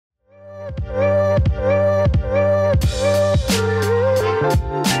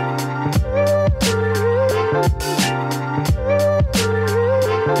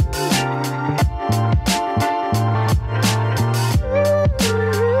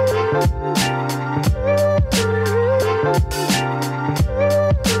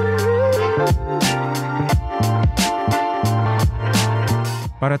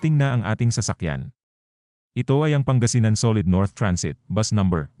Dumating na ang ating sasakyan. Ito ay ang Pangasinan Solid North Transit, bus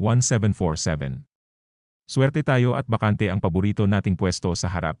number 1747. Swerte tayo at bakante ang paborito nating pwesto sa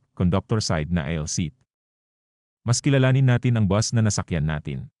harap, conductor side na aisle seat. Mas kilalanin natin ang bus na nasakyan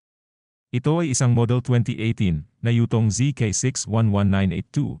natin. Ito ay isang Model 2018 na Yutong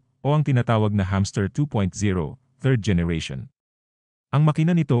ZK611982 o ang tinatawag na Hamster 2.0, third generation. Ang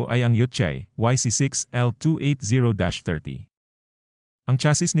makina nito ay ang Yuchai YC6L280-30. Ang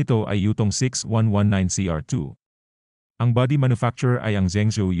chassis nito ay Yutong 6119CR2. Ang body manufacturer ay ang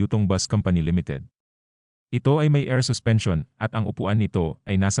Zhengzhou Yutong Bus Company Limited. Ito ay may air suspension at ang upuan nito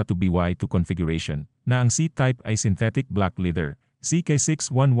ay nasa 2by2 configuration na ang seat type ay synthetic black leather,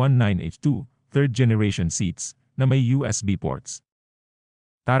 CK6119H2, third generation seats na may USB ports.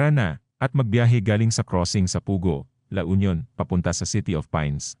 Tara na at magbiyahe galing sa crossing sa Pugo, La Union, papunta sa City of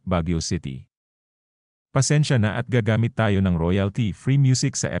Pines, Baguio City. Pasensya na at gagamit tayo ng royalty-free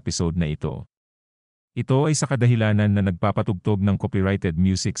music sa episode na ito. Ito ay sa kadahilanan na nagpapatugtog ng copyrighted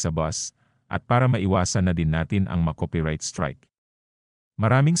music sa bus, at para maiwasan na din natin ang ma-copyright strike.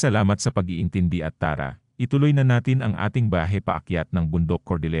 Maraming salamat sa pag-iintindi at tara, ituloy na natin ang ating biyahe paakyat ng bundok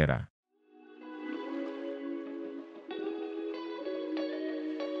Cordillera.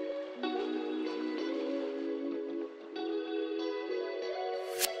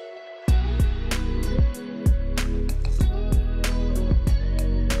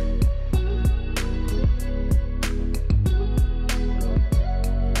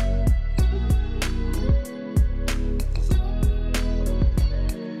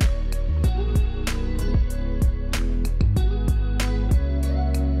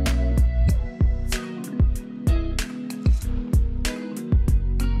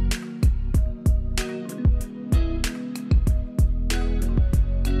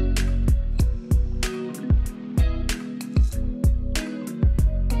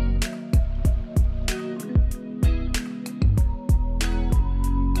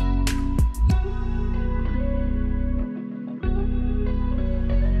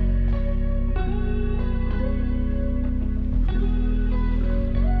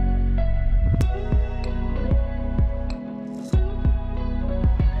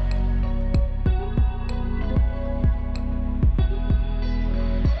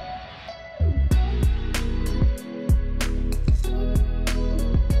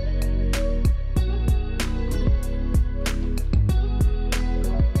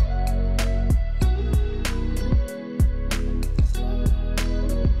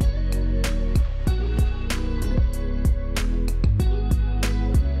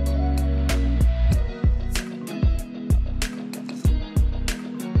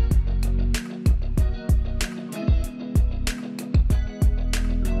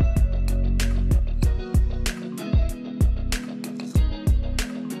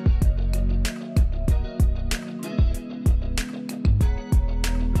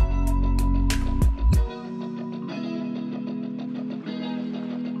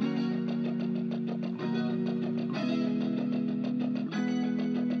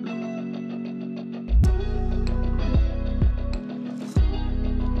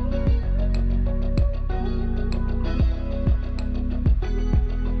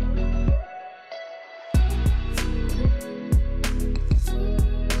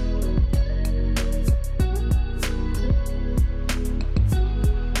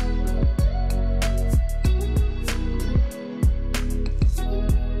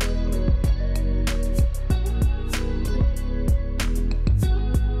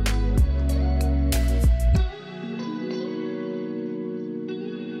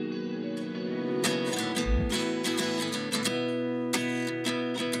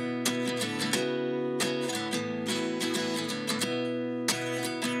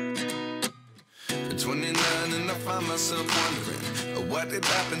 find myself wondering what did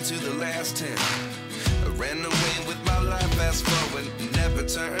happen to the last 10. I ran away with my life, fast forward, never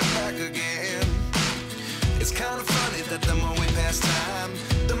turn back again. It's kind of funny that the more we pass time,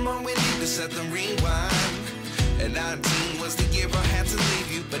 the more we need to set the rewind. And 19 was the year I had to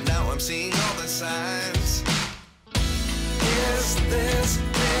leave you, but now I'm seeing all the signs. Is this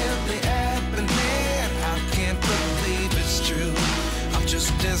really happening? I can't believe it's true. I'm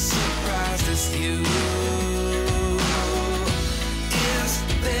just as surprised as you. Is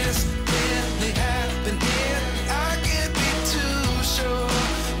this really happening? I can't be too sure,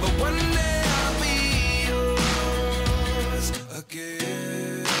 but one day I'll be yours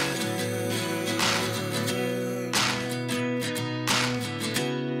again.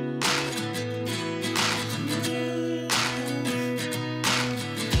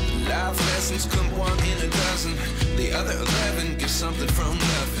 Life lessons come one in a dozen. The other 11 give something from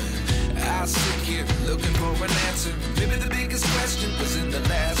nothing. I sit here looking for an answer. Maybe the biggest question was in the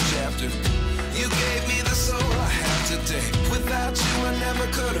last chapter. You gave me the soul I have today. Without you I never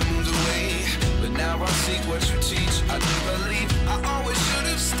could have moved away. But now I see what you teach. I do believe I always should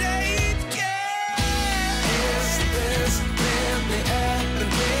have stayed. Yeah. Is this really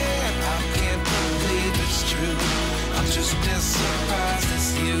happening? I can't believe it's true. I'm just as surprised as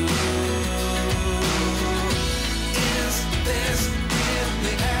you. Is this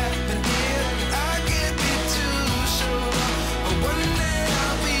really happening? I can't be too sure, but one day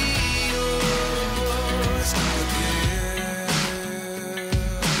I'll be yours again.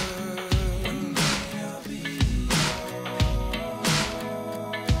 One day I'll be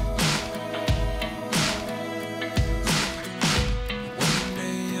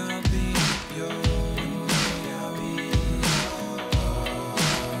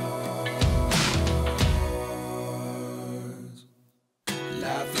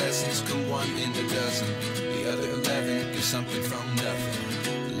in a dozen. The other 11 give something from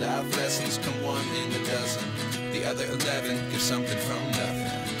nothing. Life lessons come one in a dozen. The other 11 give something from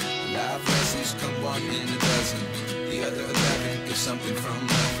nothing. Life lessons come one in a dozen. The other 11 give something from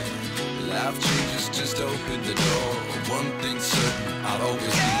nothing. Life changes just open the door. One thing's certain, I'll always be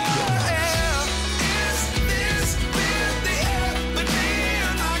yours.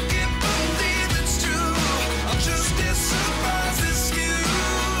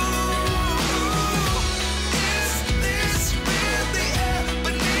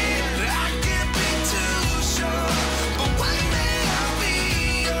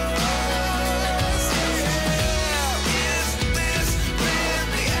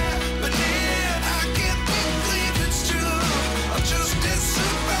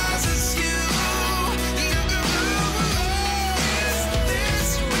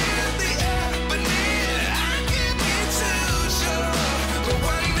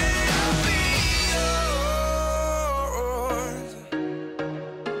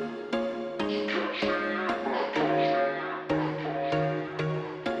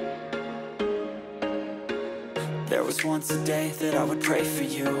 There was once a day that I would pray for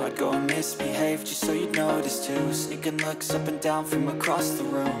you. I'd go and misbehave just so you'd notice too. Sneaking looks up and down from across the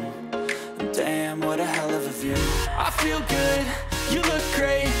room. And damn, what a hell of a view. I feel good, you look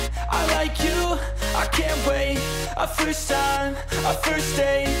great, I like you, I can't wait. A first time, a first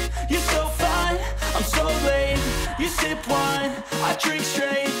date. You're so fine, I'm so late. You sip wine, I drink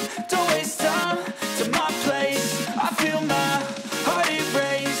straight. Don't waste time to my place. I feel my heart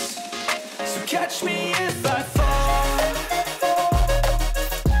erase. So catch me if I fall.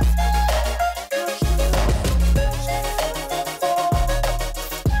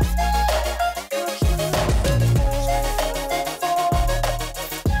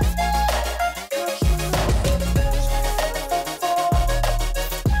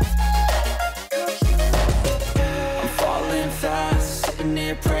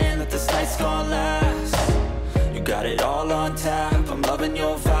 Praying that this night's gonna last. You got it all on tap. I'm loving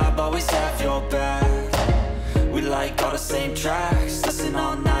your vibe, always have your back. We like all the same tracks. Listen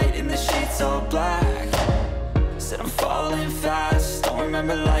all night in the sheets all black. Said I'm falling fast. Don't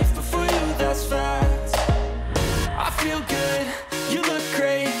remember life before you, that's fact. I feel good, you look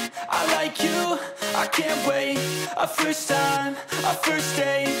great, I like you, I can't wait. A first time, a first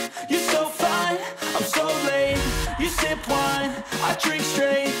date. You're so fine, I'm so late. You sip wine, I drink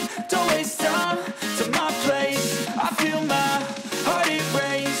straight. Don't waste time to my place. I feel my heart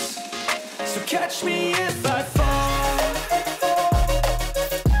erase. So catch me if I fall.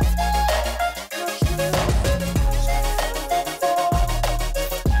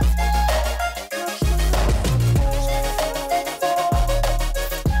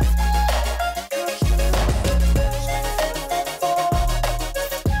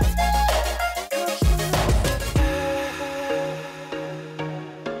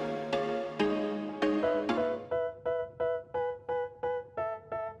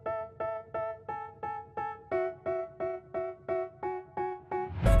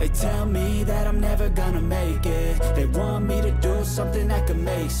 They tell me that I'm never gonna make it. They want me to do something that could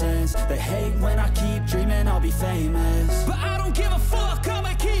make sense. They hate when I keep dreaming I'll be famous, but I don't give a fuck,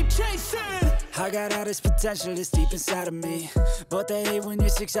 I'ma keep chasing. I got all this potential that's deep inside of me, but they hate when you're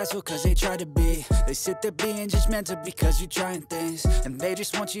successful cause they try to be. They sit there being judgmental because you're trying things, and they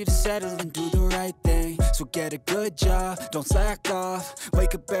just want you to settle and do the right thing. So get a good job, don't slack off.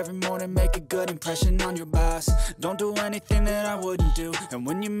 Wake up every morning, make a good impression on your boss. Don't do anything that I wouldn't do, and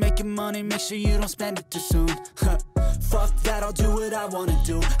when you're making money, make sure you don't spend it too soon. Fuck that, I'll do what I wanna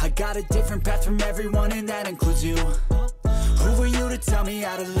do. I got a different path from everyone and that includes you. Who were you to tell me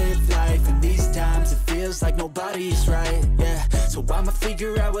how to live life? In these times it feels like nobody's right, yeah. So I'ma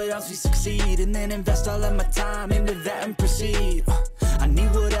figure out what else we succeed, and then invest all of my time into that and proceed. I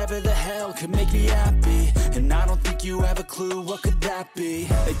need whatever the hell could make me happy, and I don't think you have a clue what could that be.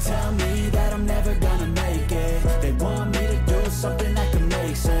 They tell me that I'm never gonna make it. They want me to do something that can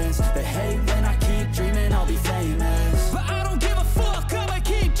make sense. They hate when I keep dreaming I'll be famous, but I don't give a fuck, I'ma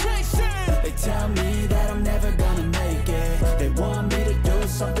keep chasing. They tell me that I'm never gonna make it. They want me to do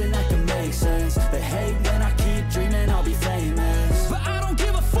something that can make sense. They hate when I keep dreaming I'll be famous, but I don't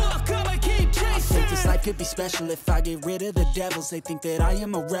give a fuck, I'ma keep chasing. I think this life could be special if I get rid of the devils. They think that I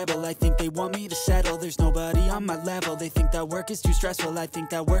am a rebel, I think they want me to settle. There's nobody on my level. They think that work is too stressful, I think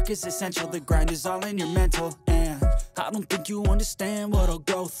that work is essential. The grind is all in your mental, and I don't think you understand what I'll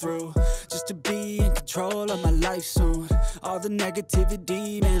go through just to be in control of my life soon. All the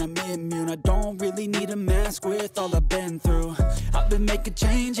negativity, man, I'm immune. I don't really need a mask with all I've been through. I've been making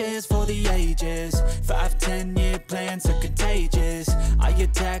changes for the ages. 5-10 year plans are contagious. I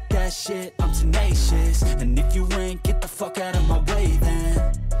attack that shit, I'm tenacious. And if you ain't, get the fuck out of my way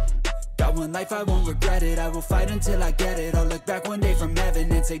then. Got one life, I won't regret it. I will fight until I get it. I'll look back one day from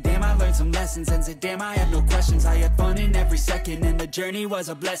heaven and say, damn, I learned some lessons. And say, damn, I have no questions. I had fun in every second, and the journey was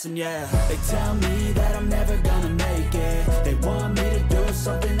a blessing, yeah. They tell me that I'm never gonna make it. They want me to do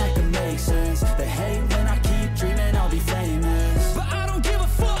something that can make sense. They hate when I keep dreaming I'll be famous, but I don't give a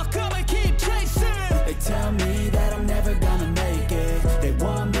fuck, I'ma keep chasing. They tell me that I'm never gonna make it. They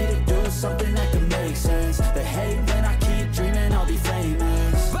want me to do something that can make sense. They hate when I keep dreaming I'll be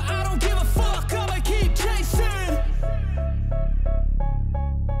famous, but I don't give a fuck, I'ma keep chasing.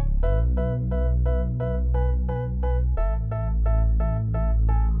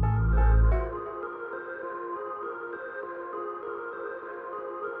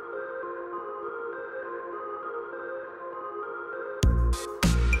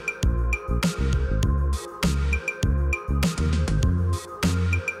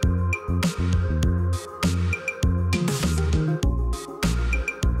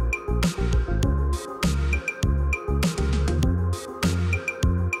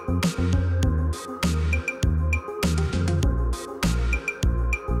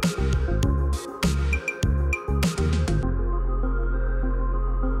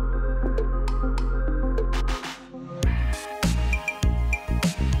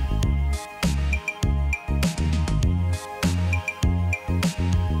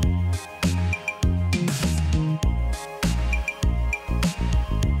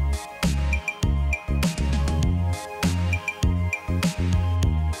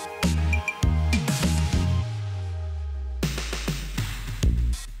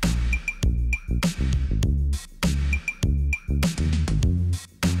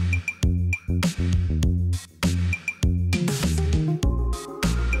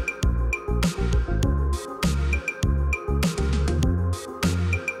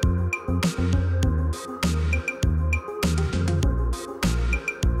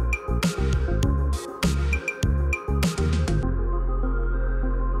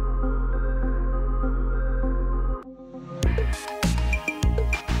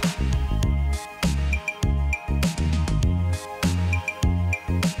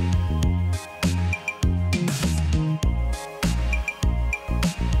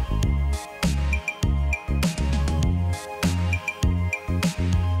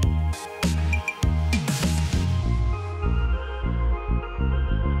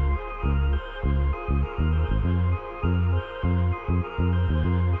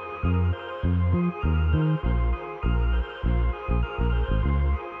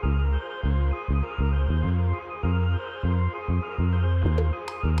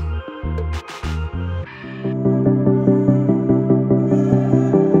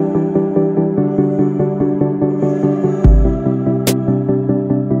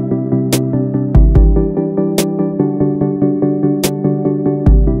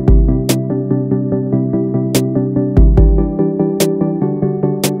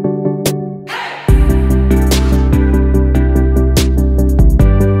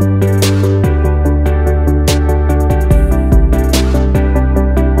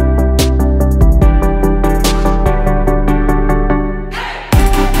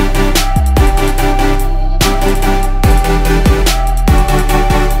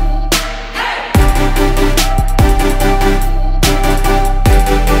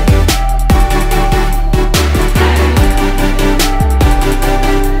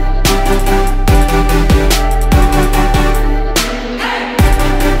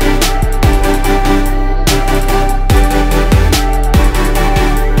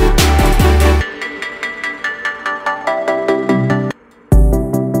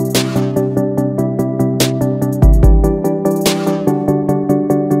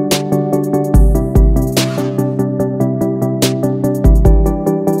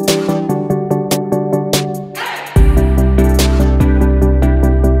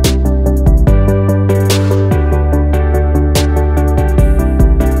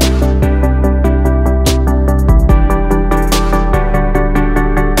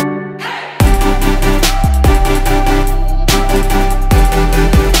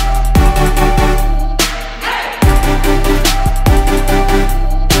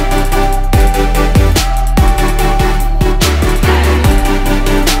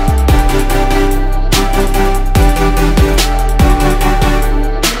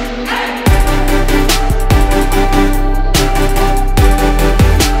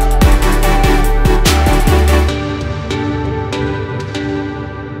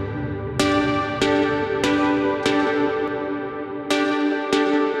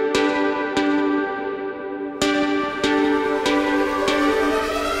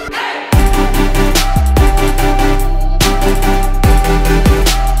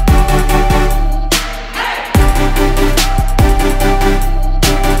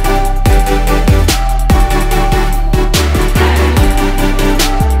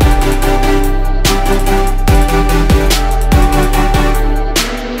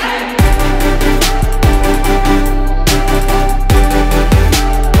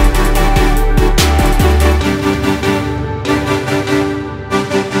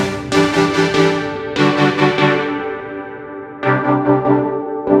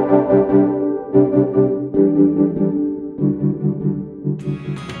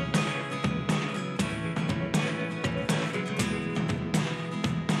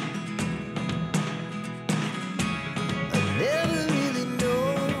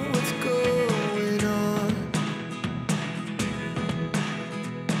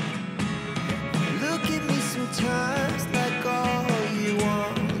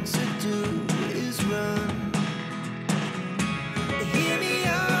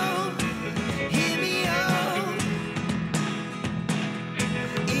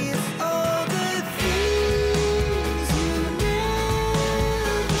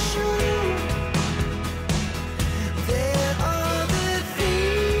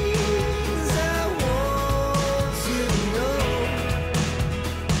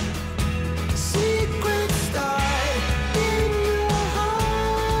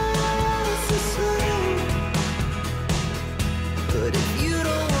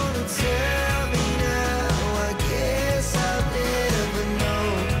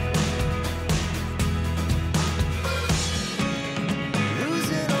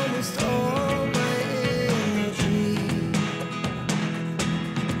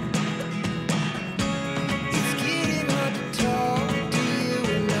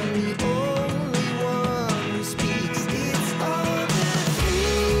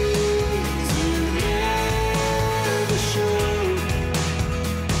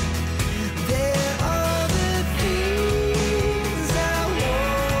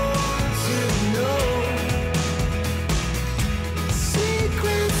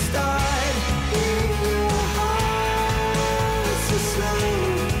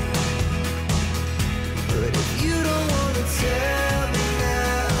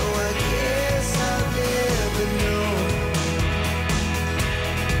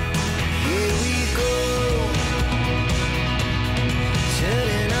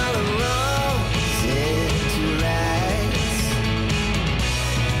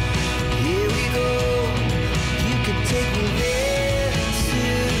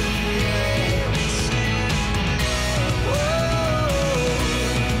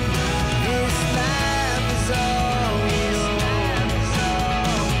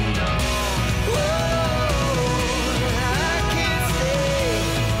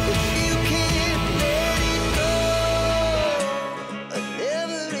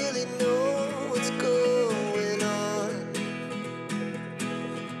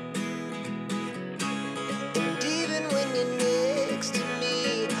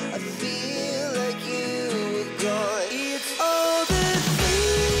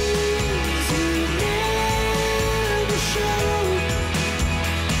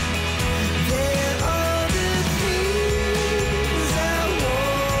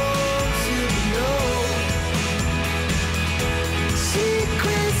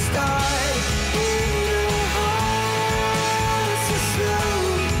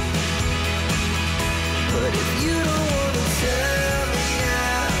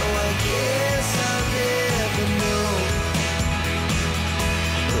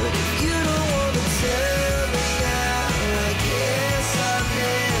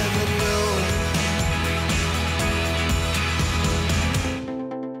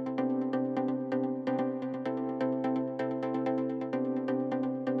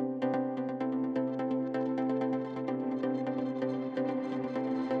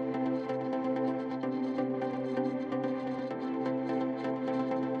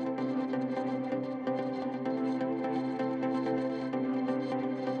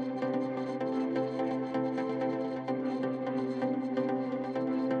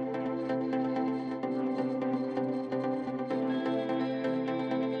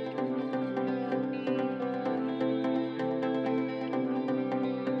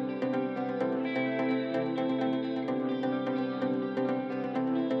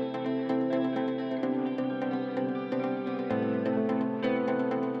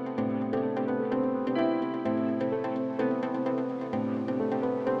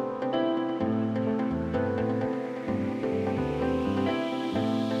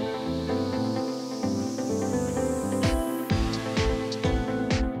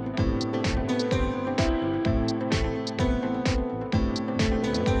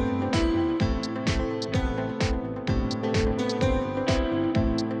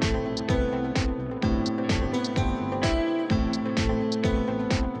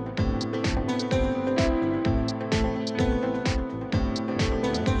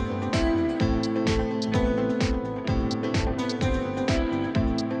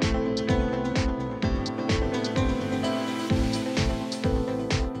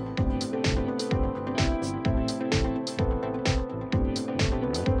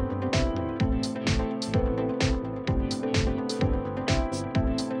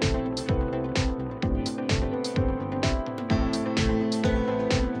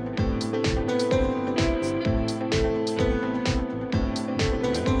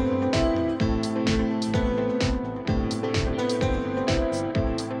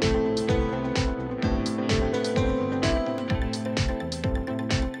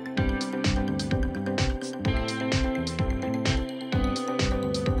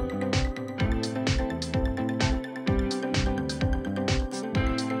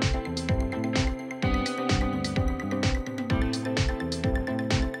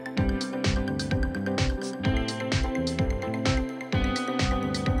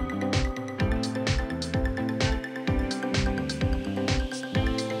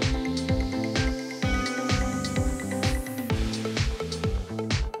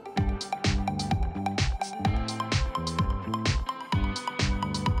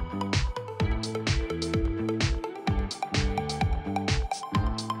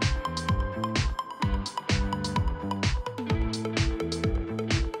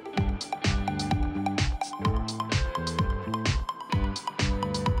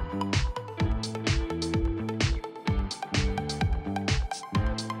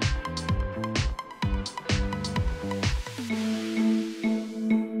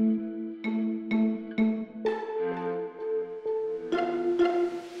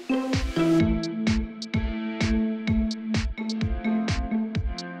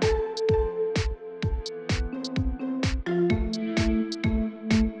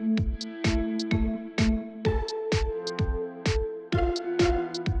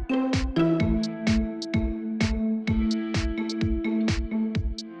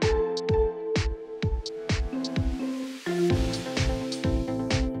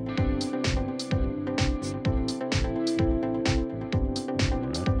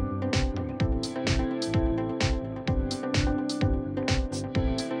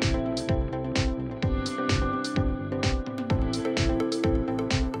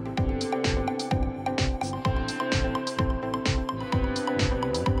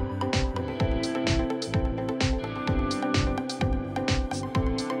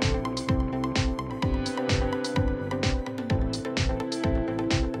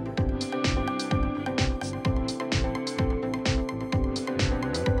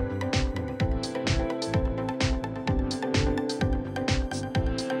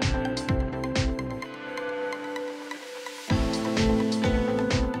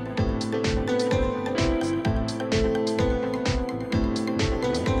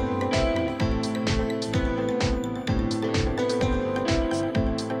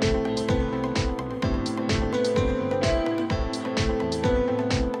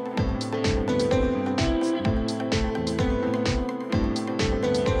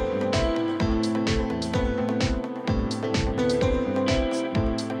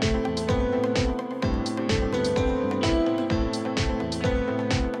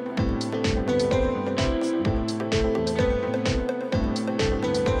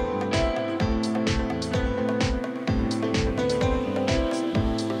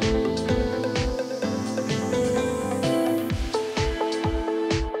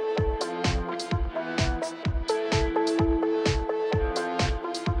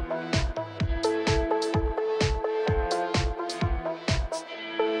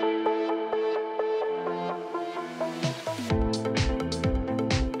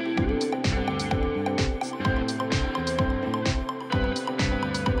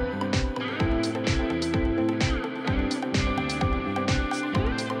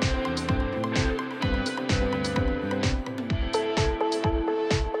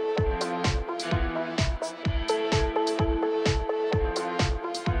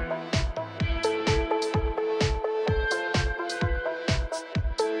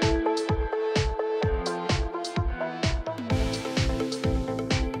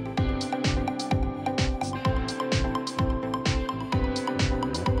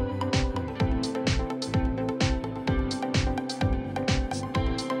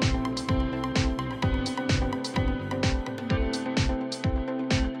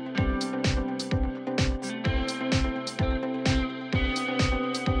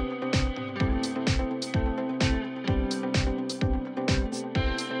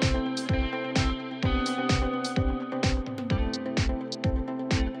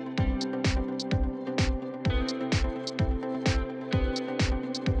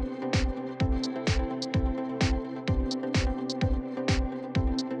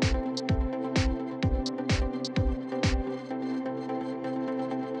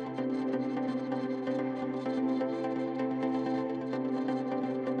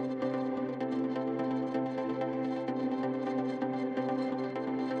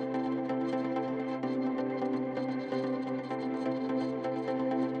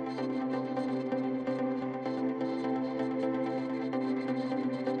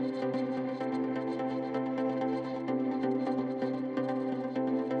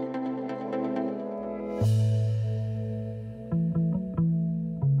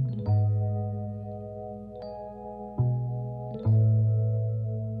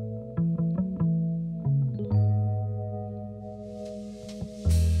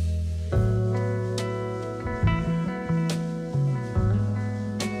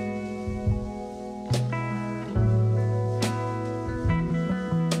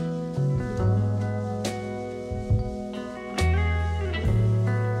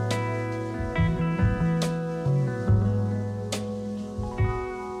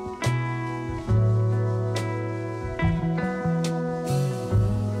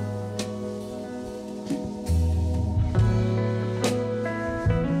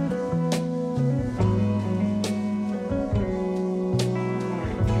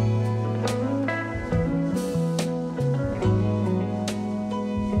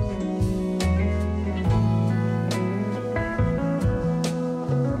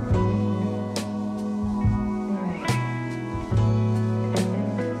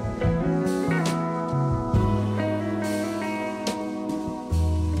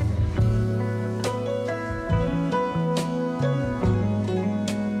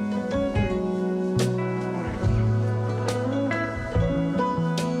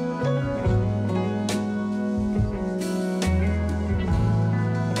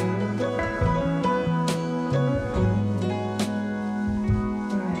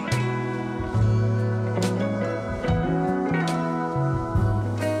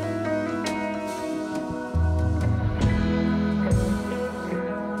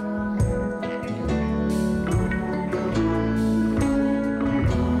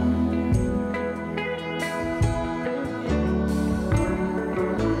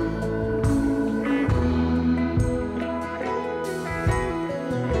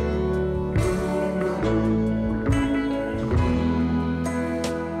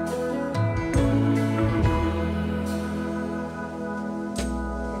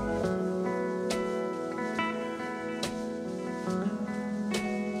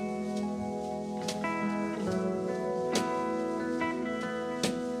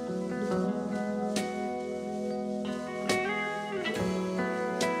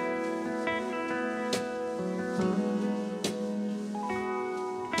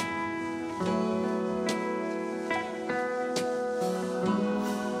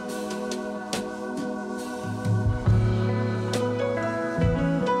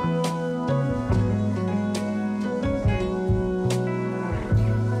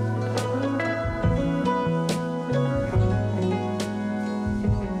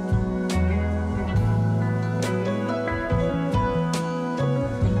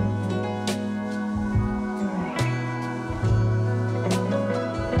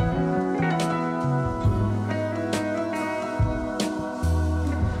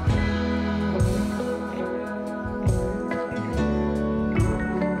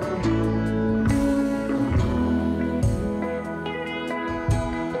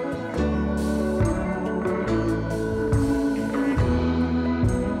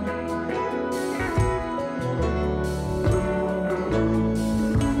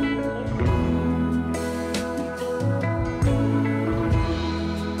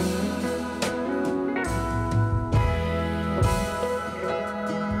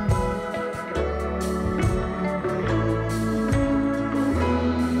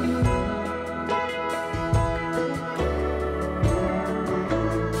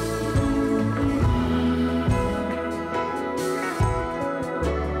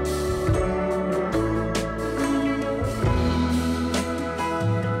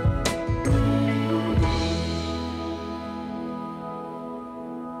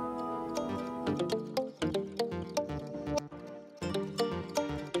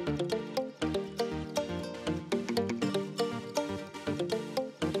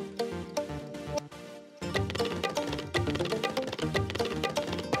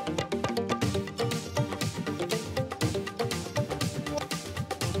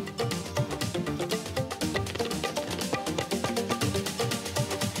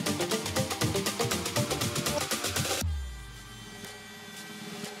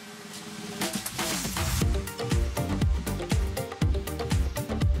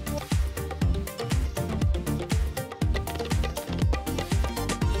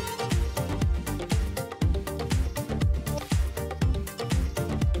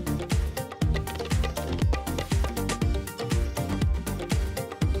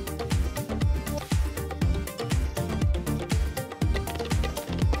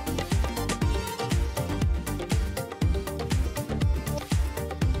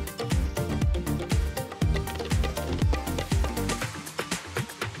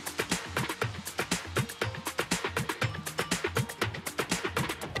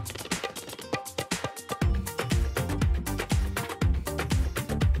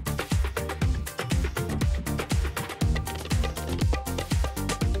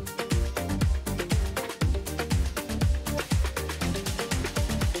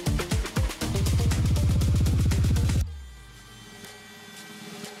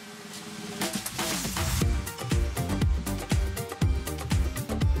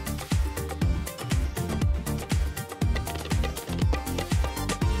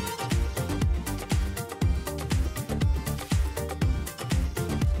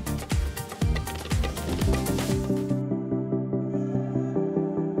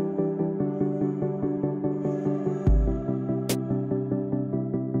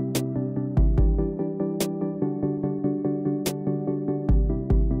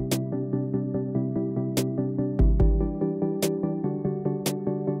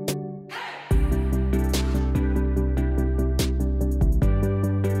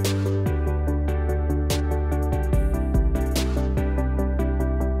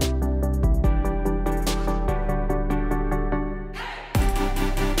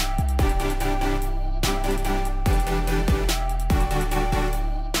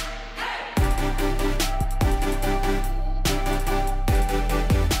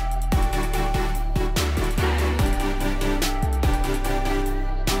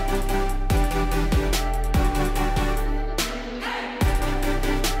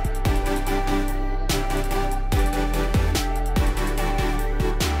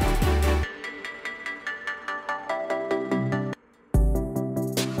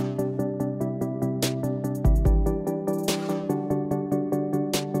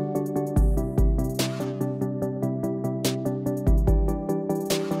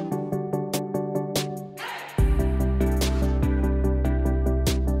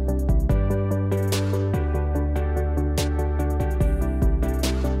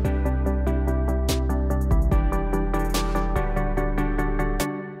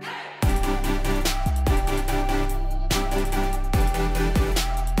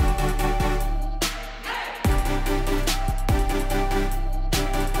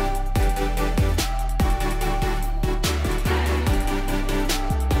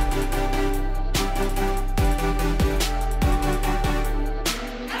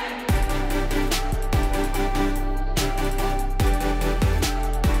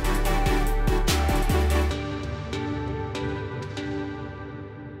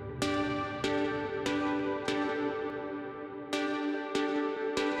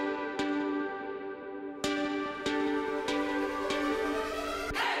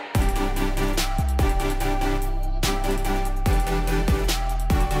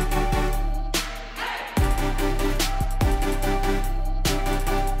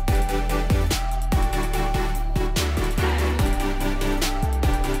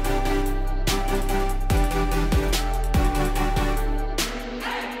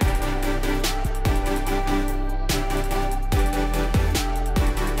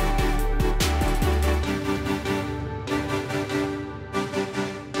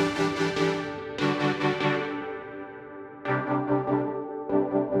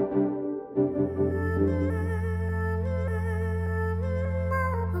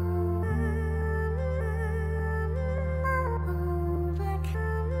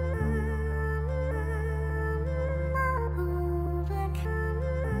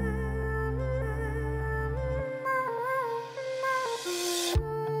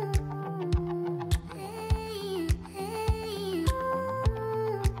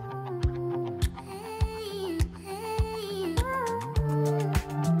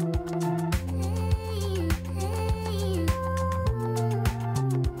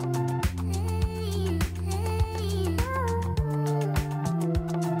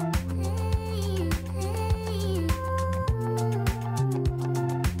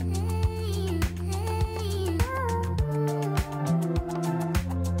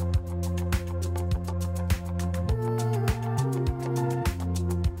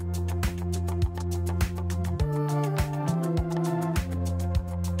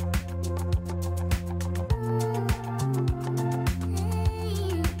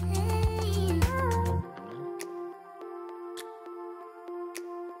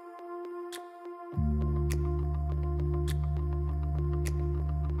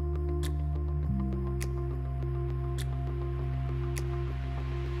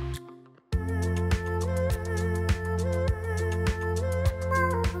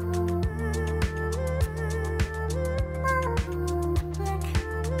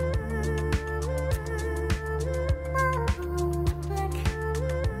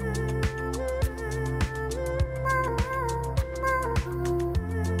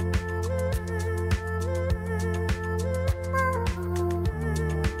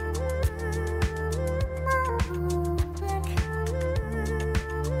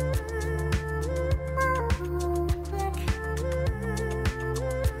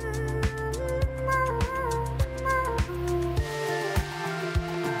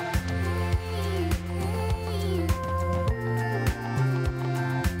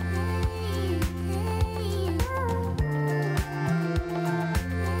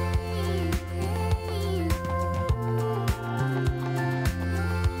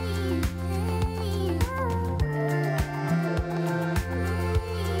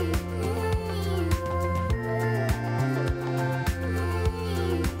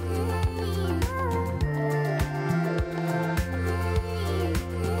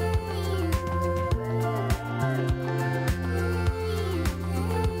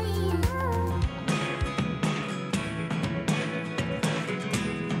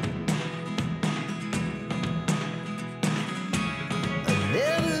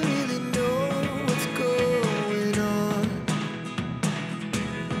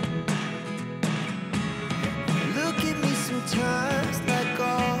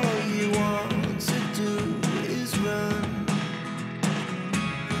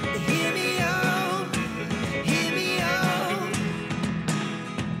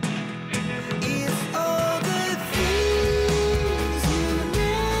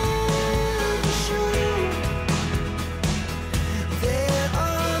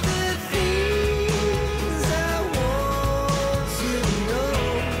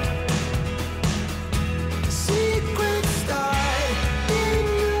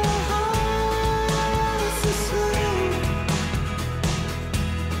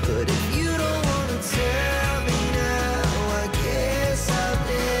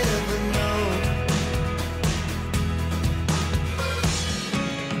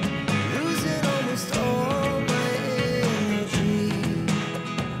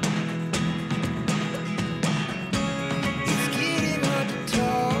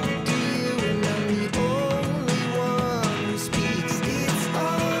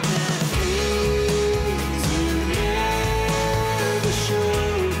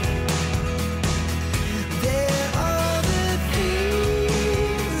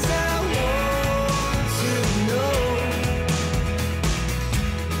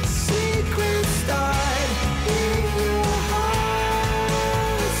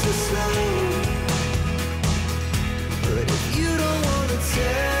 so slow. But if you don't wanna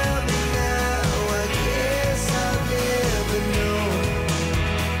tell me now, I guess I'll never know.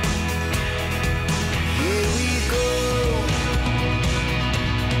 Here we go,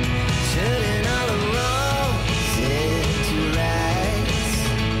 turning all the wrongs into rights.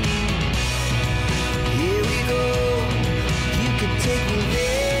 Here we go, you could take me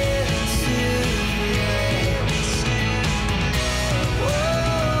there tonight. Whoa,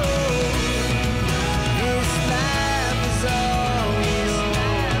 this life is all we know.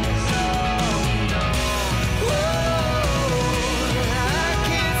 Whoa, I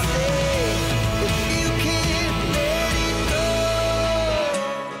can't stay if you can't let it go.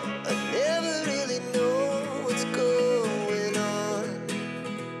 I never really know what's going on,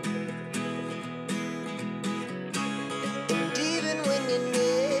 and even when you're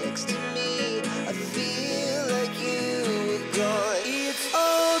next to me, I feel like you were gone. It's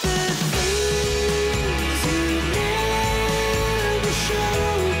all the things you never show.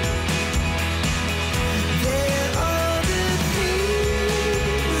 They're all the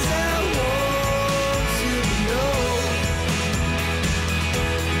things I want to know.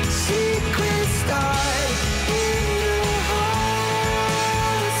 Secrets start in your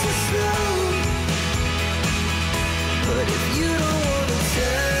heart so slow. But if you don't wanna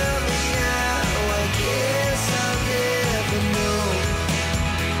tell me now, I guess I'll never know.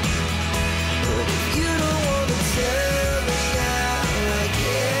 But if you don't wanna tell me now, I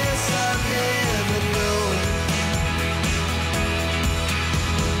guess I'll never know.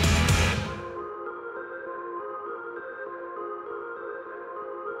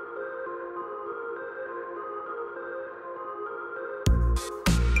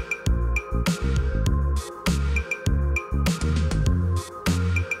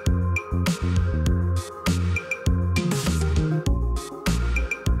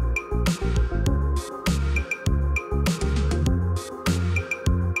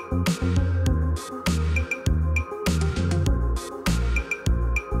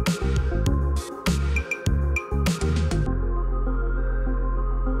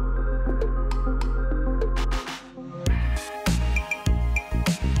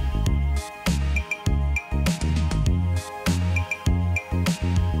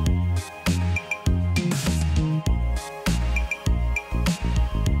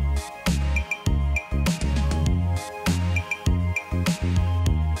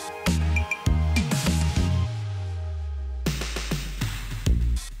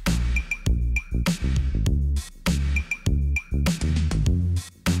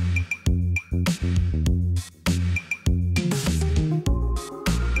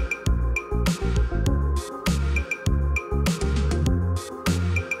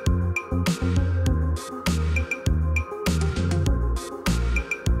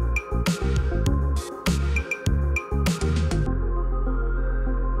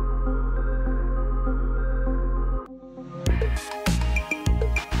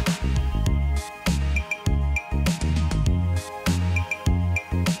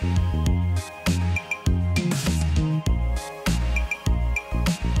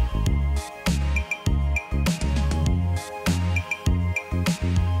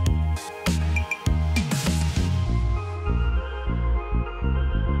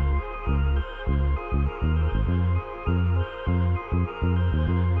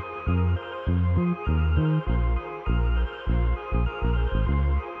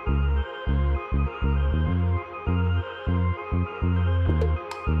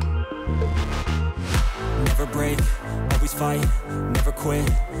 Never break, always fight, never quit,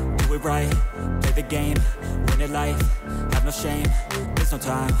 do it right, play the game, win it life, have no shame, there's no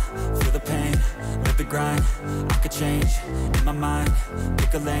time, feel the pain, live the grind, I could change, in my mind,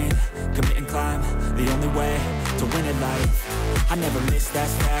 pick a lane, commit and climb, the only way to win at life. I never miss,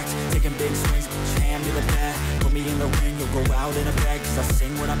 that's fact, taking big swings, put your hand to the bat, put me in the ring, you'll go out in a bag, cause I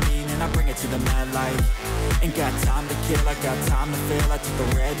sing what I mean and I bring it to the mad light. Ain't got time to kill, I got time to feel, I took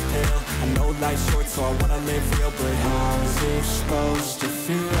the red pill, I know life's short so I wanna live real, but how's it supposed to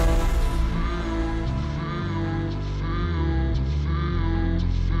feel?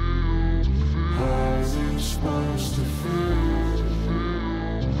 How's it supposed to feel?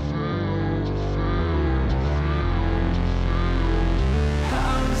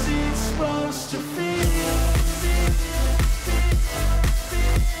 How's it supposed to feel?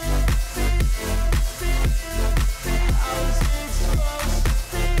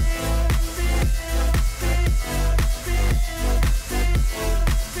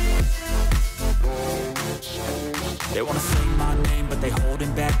 They wanna say my name, but they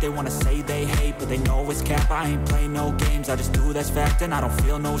holding back. They wanna say they hate, but they know it's cap. I ain't play no games, I just do that's fact. And I don't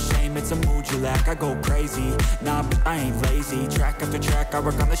feel no shame, it's a mood you lack. I go crazy, nah, but I ain't lazy. Track after track, I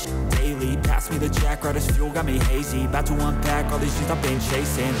work on this shit daily. Pass me the jack, right as fuel, got me hazy. About to unpack all these shit I've been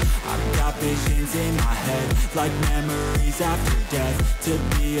chasing. I've got visions in my head, like memories after death. To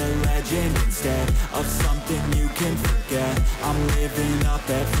be a legend instead of something you can forget. I'm living up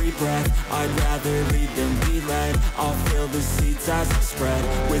every breath, I'd rather lead than be led. I'll fill the seats as I spread,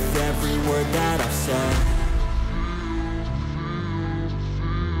 with every word that I've said.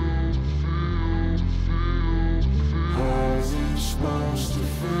 How's it supposed to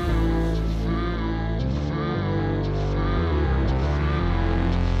feel?